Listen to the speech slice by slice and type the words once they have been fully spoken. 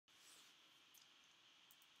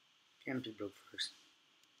Canopy broke first.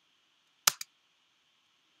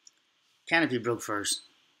 Canopy broke first.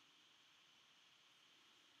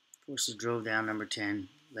 Forces drove down number 10,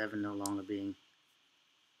 11 no longer being.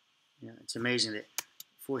 It's amazing that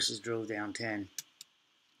forces drove down 10.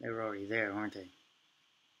 They were already there, aren't they?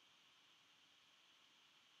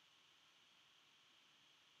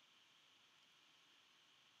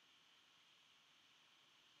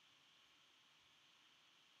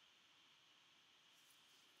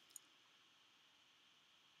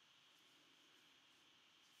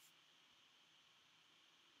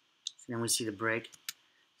 So then we see the break.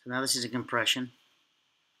 So now this is a compression.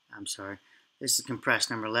 I'm sorry. This is compressed.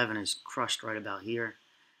 Number 11 is crushed right about here.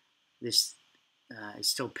 This is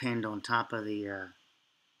still pinned on top of the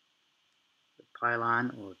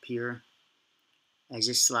pylon or pier. As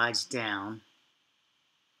this slides down,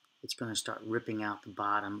 it's going to start ripping out the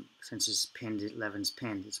bottom. Since it's pinned, 11's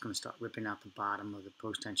pinned, it's going to start ripping out the bottom of the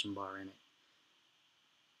post tension bar in it.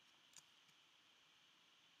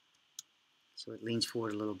 So it leans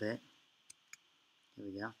forward a little bit. There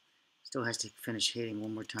we go. Still has to finish hitting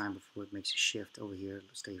one more time before it makes a shift over here.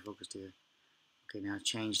 Let's stay focused here. Okay, now it's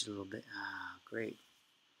changed a little bit. Ah, great.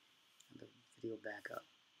 The video back up.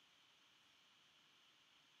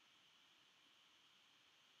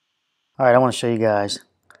 All right, I want to show you guys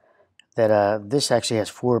that this actually has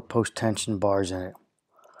 4 post tension bars in it.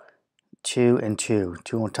 2 and 2.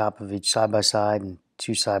 2 on top of each side by side and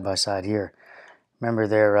 2 side by side here. Remember,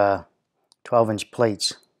 they're 12-inch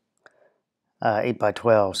plates, 8 by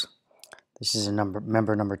 12s. This is a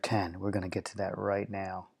member number 10. We're going to get to that right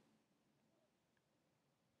now.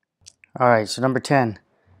 All right, so number 10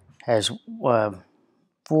 has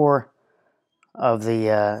 4 of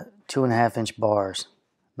the 2.5-inch bars.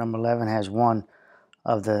 Number 11 has 1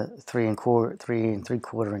 of the 3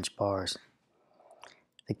 3/4-inch bars.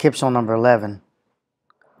 The kips on number 11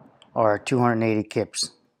 are 280 kips.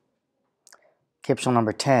 Kips on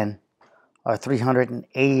number 10 are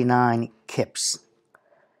 389 kips.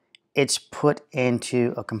 It's put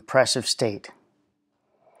into a compressive state.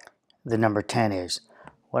 The number 10 is.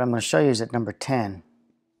 What I'm going to show you is that number 10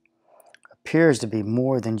 appears to be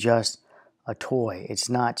more than just a toy. It's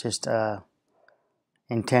not just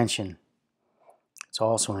in tension. It's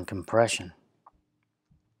also in compression.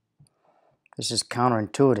 This is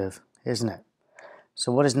counterintuitive, isn't it?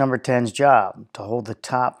 So what is number 10's job? To hold the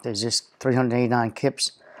top. There's just 389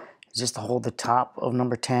 kips. Is this to hold the top of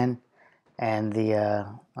number 10 and the,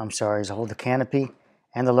 is to hold the canopy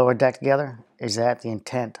and the lower deck together? Is that the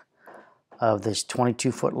intent of this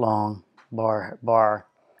 22-foot long bar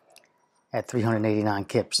at 389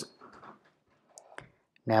 kips?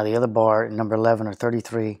 Now the other bar, number 11, are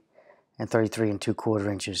 33 and 33 2/4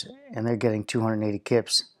 inches, and they're getting 280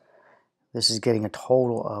 kips. This is getting a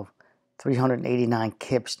total of 389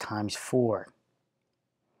 kips times 4.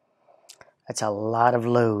 That's a lot of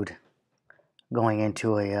load going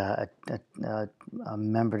into a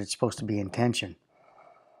member that's supposed to be in tension.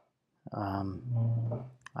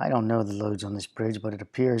 I don't know the loads on this bridge, but it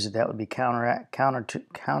appears that would be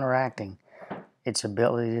counteracting its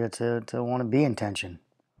ability to want to be in tension.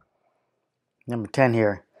 Number 10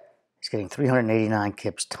 here is getting 389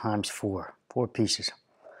 kips times 4 pieces.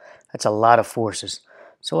 That's a lot of forces.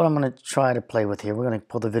 So what I'm going to try to play with here, we're going to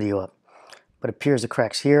pull the video up, but it appears the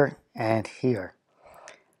cracks here and here.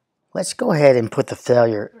 Let's go ahead and put the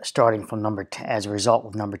failure starting from number 10 as a result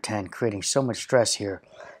of number 10 creating so much stress here.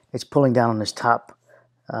 It's pulling down on this top.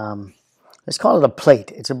 Let's call it a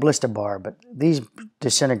plate. It's a blister bar, but these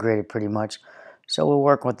disintegrated pretty much. So we'll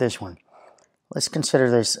work with this one. Let's consider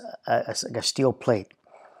this a steel plate.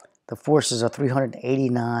 The forces are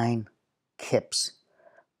 389 kips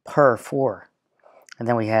per 4. And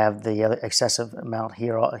then we have the other excessive amount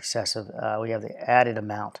here, we have the added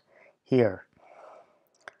amount here.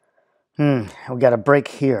 We got a break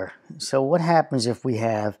here. So what happens if we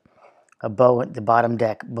have a bow at the bottom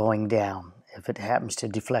deck bowing down, if it happens to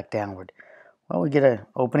deflect downward? Well, we get an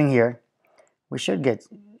opening here.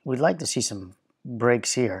 We'd like to see some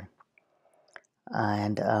breaks here.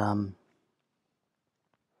 And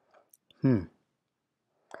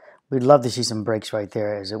we'd love to see some breaks right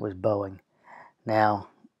there as it was bowing. Now,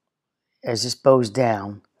 as this bows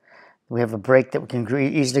down, we have a break that we can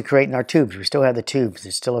easily create in our tubes. We still have the tubes.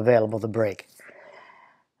 It's still available to break.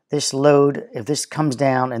 This load, if this comes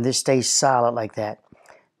down and this stays solid like that,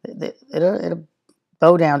 it'll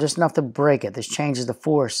bow down just enough to break it. This changes the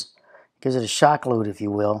force, gives it a shock load, if you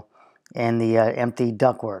will, in the empty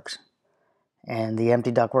ductworks. And the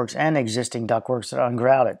empty ductworks and existing ductworks that are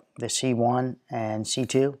ungrouted, the C1 and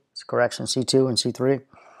C2, correction, C2 and C3,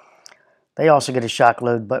 they also get a shock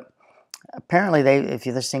load, but Apparently, if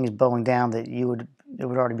this thing is bowing down, that it would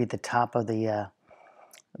already be at the top of the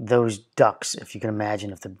those ducts, if you can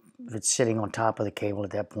imagine, if it's sitting on top of the cable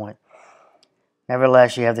at that point.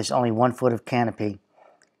 Nevertheless, you have this only 1 foot of canopy,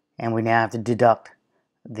 and we now have to deduct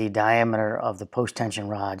the diameter of the post-tension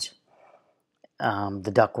rods,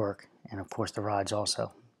 the ductwork, and of course the rods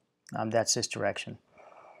also. That's this direction.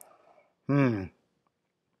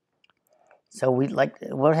 So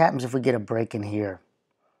what happens if we get a break in here?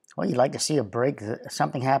 Well, you'd like to see a break,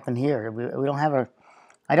 something happen here. We don't have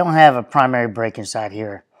I don't have a primary break inside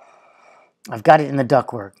here. I've got it in the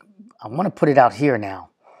ductwork. I want to put it out here now.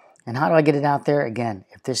 And how do I get it out there? Again,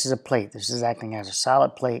 if this is a plate, this is acting as a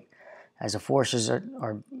solid plate, as the forces as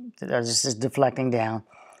this is deflecting down,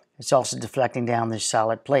 it's also deflecting down this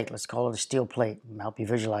solid plate. Let's call it a steel plate. It'll help you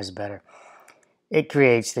visualize it better. It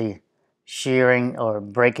creates the shearing or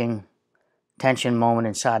breaking tension moment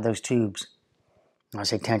inside those tubes. When I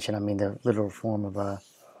say tension, I mean the literal form of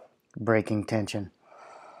breaking tension.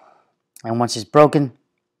 And once it's broken,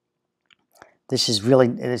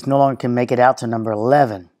 it's no longer can make it out to number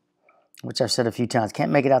 11, which I've said a few times.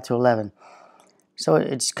 Can't make it out to 11. So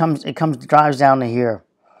it drives down to here.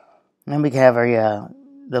 And then we can have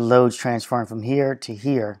the loads transferring from here to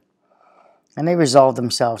here. And they resolve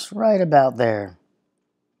themselves right about there.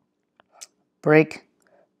 Break,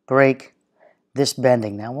 break, this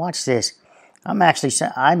bending. Now watch this.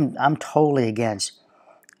 I'm totally against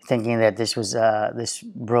thinking that this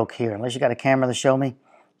broke here, unless you got a camera to show me.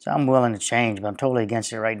 So I'm willing to change, but I'm totally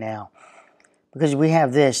against it right now. Because we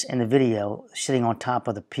have this in the video sitting on top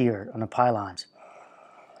of the pier, on the pylons.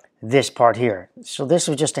 This part here. So this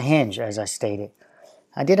was just a hinge, as I stated.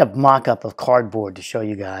 I did a mock-up of cardboard to show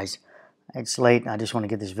you guys. It's late, and I just want to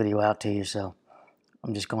get this video out to you, so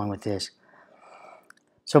I'm just going with this.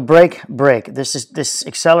 So break, break. This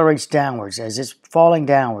accelerates downwards. As it's falling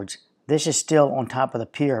downwards, this is still on top of the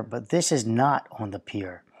pier, but this is not on the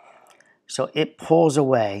pier. So it pulls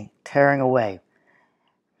away, tearing away.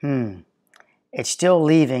 It's still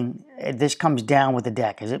leaving. This comes down with the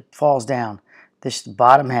deck. As it falls down, this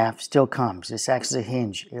bottom half still comes. This acts as a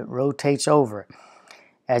hinge. It rotates over.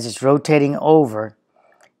 As it's rotating over,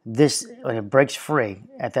 when it breaks free,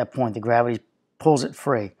 at that point, the gravity pulls it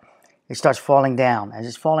free. It starts falling down. As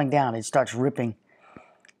it's falling down, it starts ripping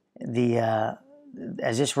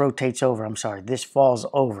as this rotates over, this falls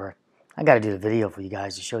over. I got to do a video for you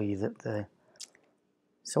guys to show you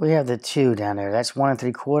So we have the 2 down there. That's 1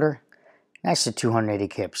 3/4. That's the 280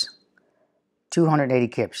 kips. 280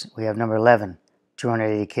 kips. We have number 11,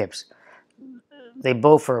 280 kips. They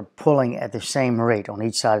both are pulling at the same rate on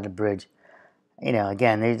each side of the bridge. You know,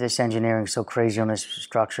 again, this engineering is so crazy on this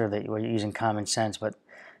structure that we're using common sense, but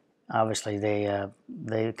obviously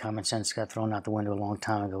common sense got thrown out the window a long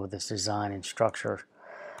time ago with this design and structure.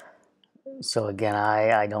 So again,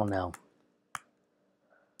 I don't know.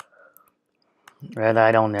 Rather,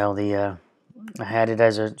 I don't know. I had it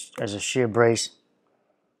as a shear brace.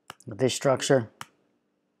 With this structure,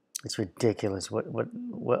 it's ridiculous.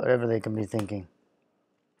 Whatever they can be thinking.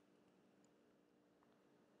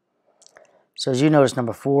 So as you notice,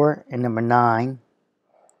 number 4 and number 9,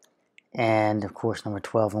 and of course number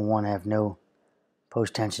 12 and 1 have no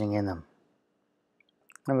post-tensioning in them.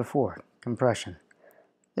 Number 4, compression.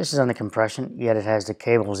 This is under compression, yet it has the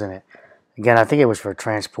cables in it. Again, I think it was for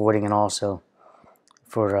transporting and also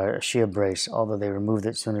for a shear brace, although they removed it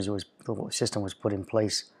as soon as the system was put in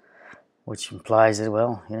place, which implies that,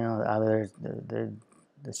 well, you know, either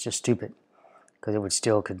it's just stupid, because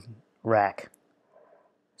it could rack.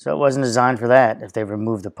 So it wasn't designed for that if they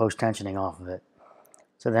removed the post-tensioning off of it.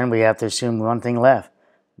 So then we have to assume one thing left.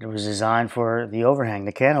 It was designed for the overhang,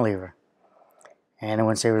 the cantilever. And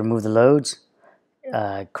once they removed the loads,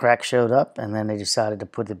 crack showed up, and then they decided to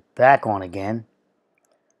put it back on again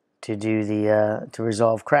to do to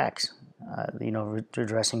resolve cracks.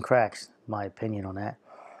 Addressing cracks, my opinion on that.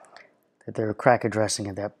 That they were crack addressing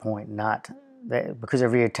at that point, not because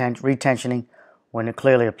of retensioning, when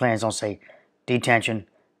clearly the plans don't say detention,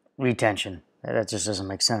 retention. That just doesn't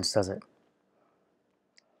make sense, does it?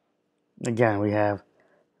 Again, we have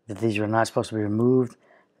that these are not supposed to be removed,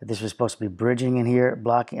 that this was supposed to be bridging in here,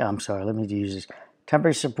 blocking. Let me use this.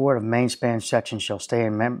 Temporary support of main span section shall stay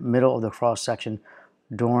in middle of the cross section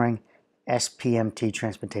during SPMT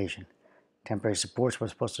transportation. Temporary supports were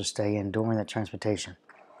supposed to stay in during that transportation.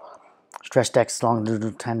 Stress decks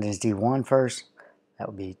longitudinal tendons D1 first. That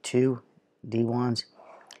would be 2 D1s.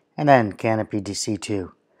 And then canopy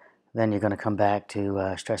DC2. Then you're going to come back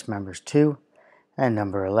to stress members 2 and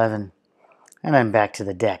number 11. And then back to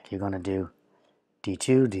the deck. You're going to do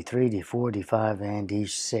D2, D3, D4, D5, and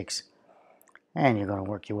D6. And you're going to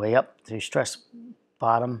work your way up to stress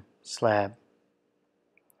bottom slab,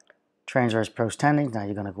 transverse post tendon. Now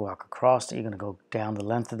you're going to walk across it. You're going to go down the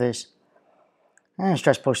length of this. And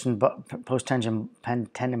stress post tension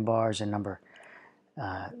tendon bars in number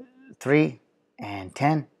 3 and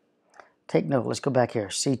 10. Take note, let's go back here,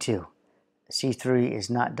 C2. C3 is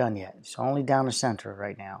not done yet. It's only down the center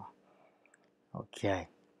right now. Okay.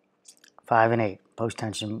 5 and 8, post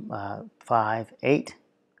tension 5, 8,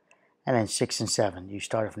 and then 6 and 7. You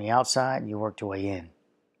started from the outside and you worked your way in.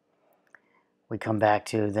 We come back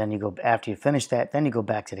to, then you go, after you finish that, then you go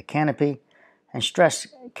back to the canopy and stress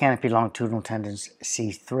canopy longitudinal tendons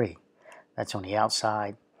C3. That's on the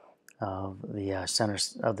outside of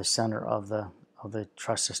the center of the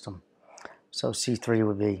truss system. So C3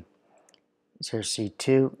 would be, here's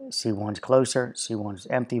C2, C1's closer, C1's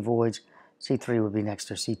empty voids, C3 would be next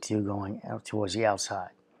to C2 going out towards the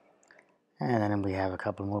outside. And then we have a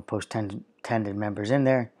couple more post-tendon members in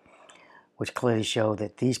there, which clearly show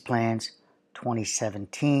that these plans,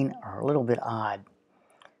 2017, are a little bit odd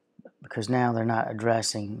because now they're not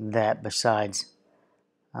addressing that besides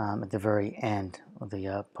at the very end of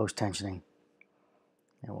the post-tensioning.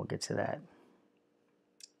 And we'll get to that.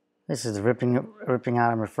 This is the ripping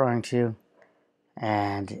out I'm referring to.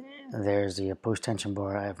 And there's the post-tension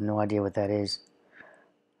bar. I have no idea what that is.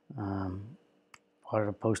 Part of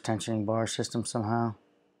the post-tensioning bar system somehow.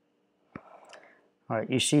 All right,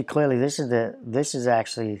 you see clearly this is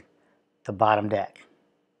actually the bottom deck.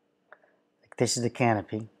 This is the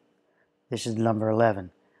canopy. This is number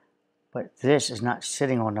 11. But this is not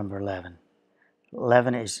sitting on number 11.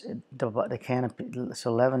 11 is the canopy.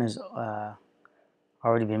 So 11 is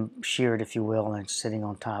already been sheared, if you will, and it's sitting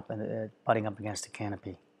on top and butting up against the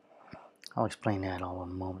canopy. I'll explain that all in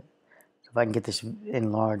a moment. So if I can get this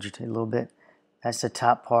enlarged a little bit, that's the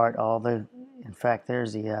top part. In fact,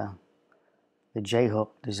 there's the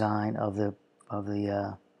J-hook design of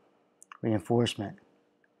the reinforcement.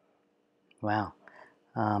 Wow,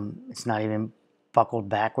 it's not even buckled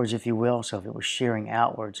backwards, if you will. So if it was shearing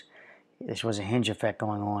outwards, this was a hinge effect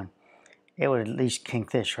going on, it would at least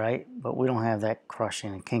kink this, right? But we don't have that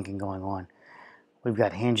crushing and kinking going on. We've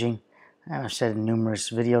got hinging. And I've said in numerous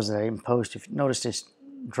videos that I didn't post, if you notice this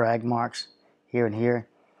drag marks here and here.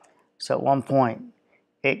 So at one point,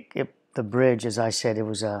 the bridge, as I said, it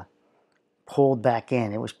was pulled back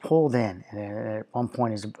in. It was pulled in. And at one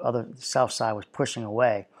point, as the south side was pushing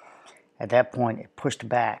away, at that point, it pushed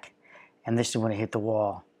back. And this is when it hit the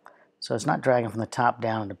wall. So it's not dragging from the top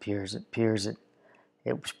down, it appears. It appears that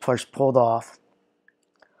it was first pulled off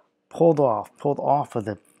of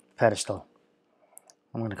the pedestal.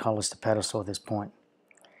 I'm going to call this the pedestal at this point.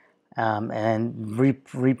 And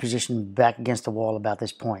repositioned back against the wall about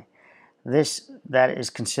this point. That is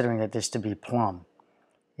considering that this to be plumb.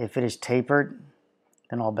 If it is tapered,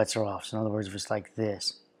 then all bets are off. So in other words, if it's like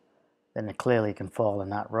this, then it clearly can fall and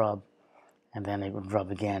not rub. And then it would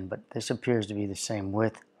rub again. But this appears to be the same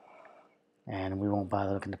width. And we won't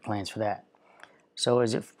bother looking at the plans for that. So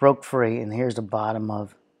as it broke free, and here's the bottom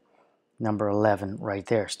of number 11 right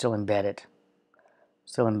there, still embedded.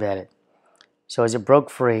 Still embedded. So as it broke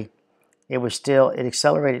free, it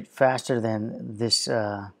accelerated faster than this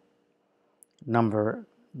number,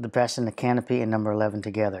 the best in the canopy and number 11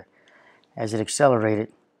 together. As it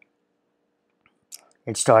accelerated,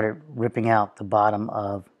 it started ripping out the bottom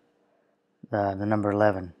of the number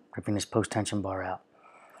 11, ripping this post-tension bar out.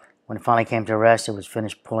 When it finally came to rest, it was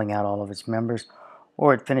finished pulling out all of its members,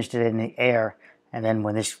 or it finished it in the air, and then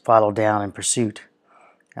when this followed down in pursuit,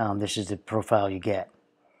 this is the profile you get.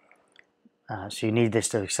 So you need this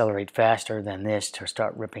to accelerate faster than this to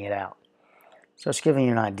start ripping it out. So it's giving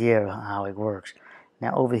you an idea of how it works.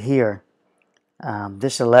 Now over here,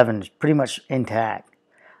 this 11 is pretty much intact.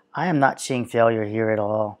 I am not seeing failure here at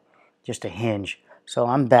all, just a hinge. So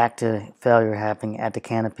I'm back to failure happening at the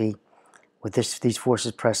canopy with these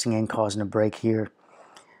forces pressing in, causing a break here.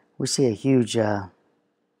 We see a huge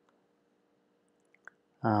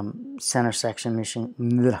center section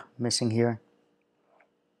missing here.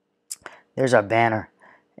 There's our banner.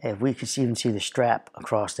 If we can even see the strap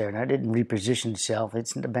across there. Now it didn't reposition itself.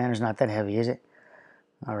 The banner's not that heavy, is it?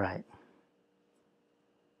 All right.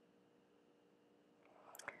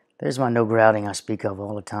 There's my no grouting I speak of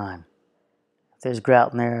all the time. If there's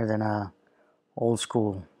grout in there, then old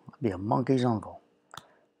school. I'd be a monkey's uncle.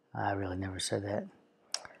 I really never said that.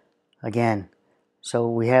 Again, so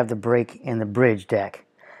we have the break in the bridge deck.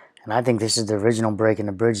 And I think this is the original break in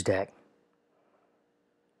the bridge deck,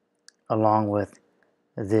 along with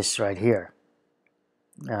this right here,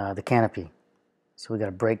 the canopy. So we got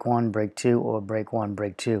a break 1, break 2, or break 1,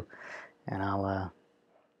 break 2. And I'll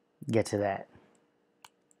get to that.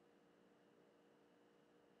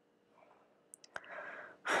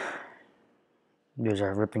 There's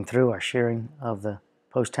our ripping through, our shearing of the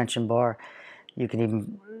post-tension bar. You can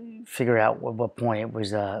even figure out what point it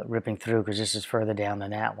was ripping through, because this is further down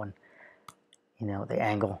than that one. You know, the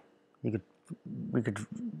angle. We could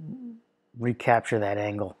recapture that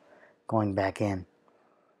angle going back in.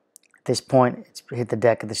 At this point, it's hit the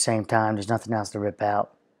deck at the same time. There's nothing else to rip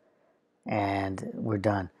out, and we're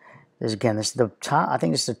done. This is the top. I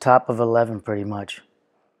think this is the top of 11 pretty much.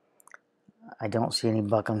 I don't see any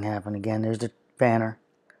buckling happen. Again, there's the banner,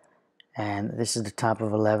 and this is the top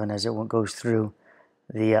of 11 as it goes through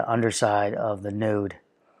the underside of the node,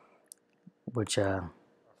 which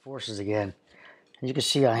forces again. As you can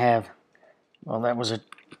see, I have, well, that was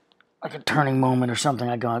like a turning moment or something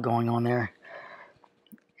I got going on there.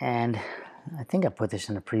 And I think I put this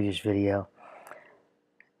in a previous video.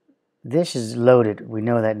 This is loaded. We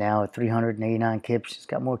know that now at 389 kips. It's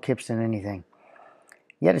got more kips than anything.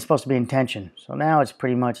 Yet it's supposed to be in tension. So now it's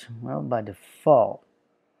pretty much, well, by default,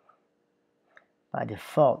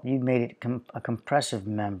 you've made it a compressive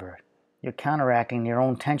member. You're counteracting your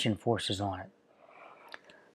own tension forces on it.